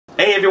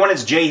Hey everyone,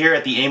 it's Jay here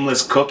at The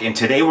Aimless Cook, and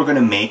today we're going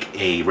to make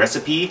a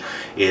recipe.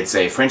 It's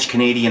a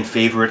French-Canadian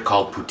favorite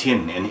called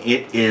Poutine, and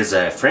it is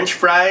French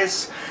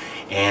fries,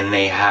 and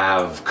they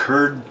have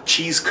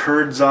cheese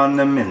curds on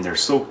them, and they're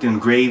soaked in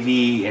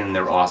gravy, and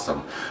they're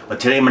awesome. But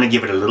today I'm going to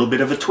give it a little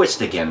bit of a twist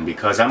again,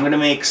 because I'm going to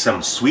make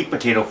some sweet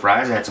potato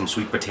fries. I had some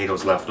sweet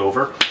potatoes left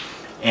over,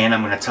 and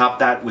I'm going to top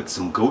that with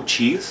some goat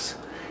cheese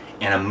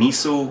and a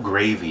miso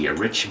gravy, a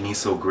rich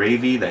miso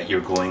gravy that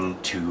you're going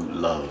to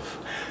love.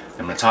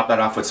 I'm going to top that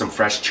off with some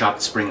fresh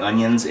chopped spring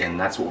onions, and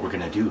that's what we're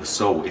going to do.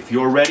 So if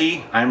you're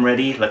ready, I'm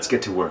ready, let's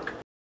get to work.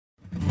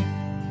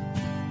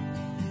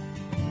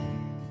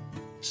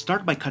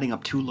 Start by cutting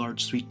up 2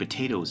 large sweet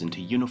potatoes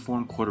into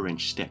uniform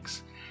 1/4-inch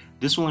sticks.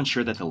 This will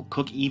ensure that they'll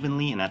cook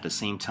evenly and at the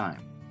same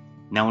time.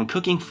 Now when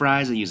cooking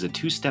fries, I use a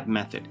 2-step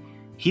method.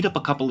 Heat up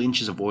a couple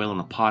inches of oil in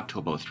a pot to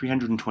about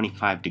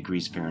 325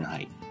 degrees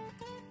Fahrenheit.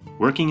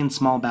 Working in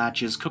small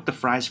batches, cook the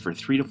fries for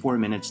 3 to 4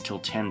 minutes till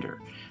tender.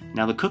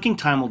 Now the cooking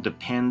time will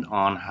depend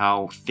on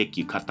how thick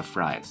you cut the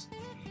fries.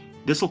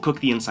 This will cook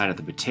the inside of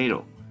the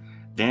potato.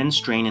 Then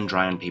strain and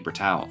dry on paper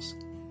towels.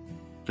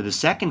 For the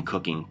second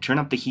cooking, turn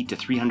up the heat to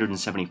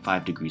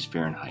 375 degrees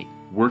Fahrenheit.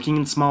 Working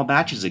in small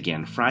batches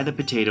again, fry the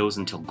potatoes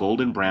until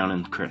golden brown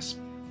and crisp.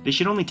 They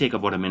should only take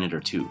about a minute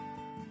or 2.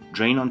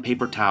 Drain on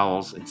paper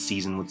towels and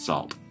season with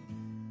salt.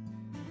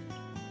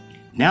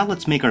 Now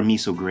let's make our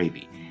miso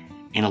gravy.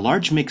 In a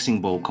large mixing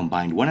bowl,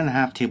 combine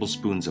 1½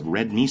 tablespoons of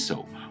red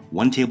miso,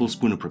 1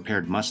 tablespoon of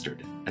prepared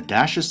mustard, a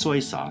dash of soy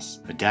sauce,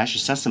 a dash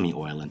of sesame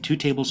oil, and 2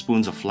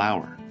 tablespoons of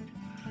flour.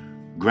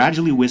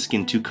 Gradually whisk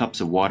in 2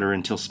 cups of water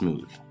until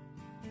smooth.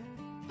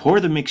 Pour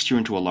the mixture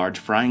into a large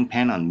frying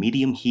pan on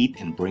medium heat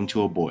and bring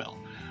to a boil.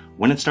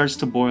 When it starts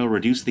to boil,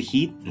 reduce the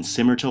heat and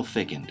simmer till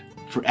thickened.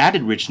 For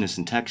added richness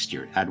and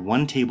texture, add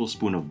 1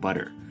 tablespoon of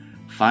butter.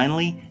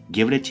 Finally,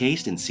 give it a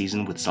taste and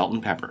season with salt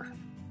and pepper.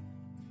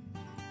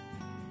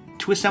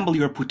 To assemble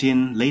your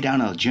poutine, lay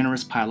down a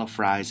generous pile of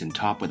fries and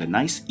top with a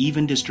nice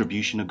even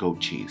distribution of goat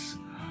cheese.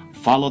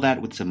 Follow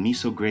that with some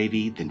miso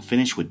gravy, then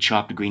finish with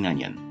chopped green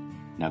onion.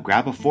 Now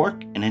grab a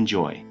fork and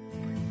enjoy.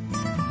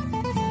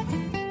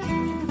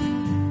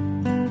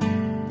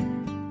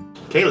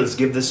 Okay, let's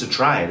give this a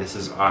try. This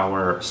is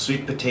our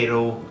sweet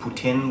potato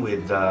poutine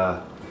with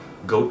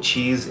goat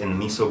cheese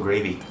and miso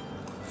gravy.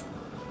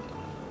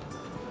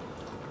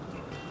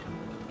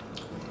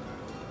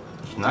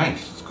 It's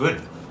nice, it's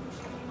good.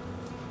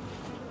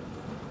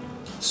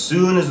 As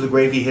soon as the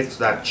gravy hits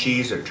that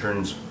cheese, it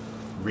turns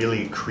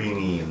really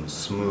creamy and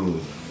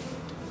smooth.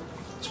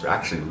 It's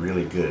actually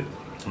really good.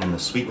 And then the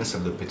sweetness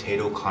of the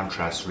potato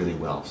contrasts really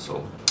well.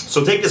 So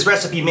take this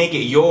recipe, make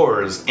it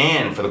yours.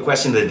 And for the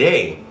question of the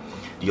day,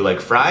 do you like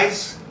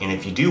fries? And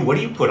if you do, what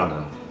do you put on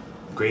them?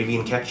 Gravy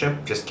and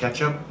ketchup? Just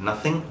ketchup?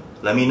 Nothing?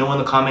 Let me know in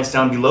the comments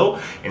down below,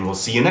 and we'll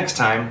see you next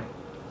time.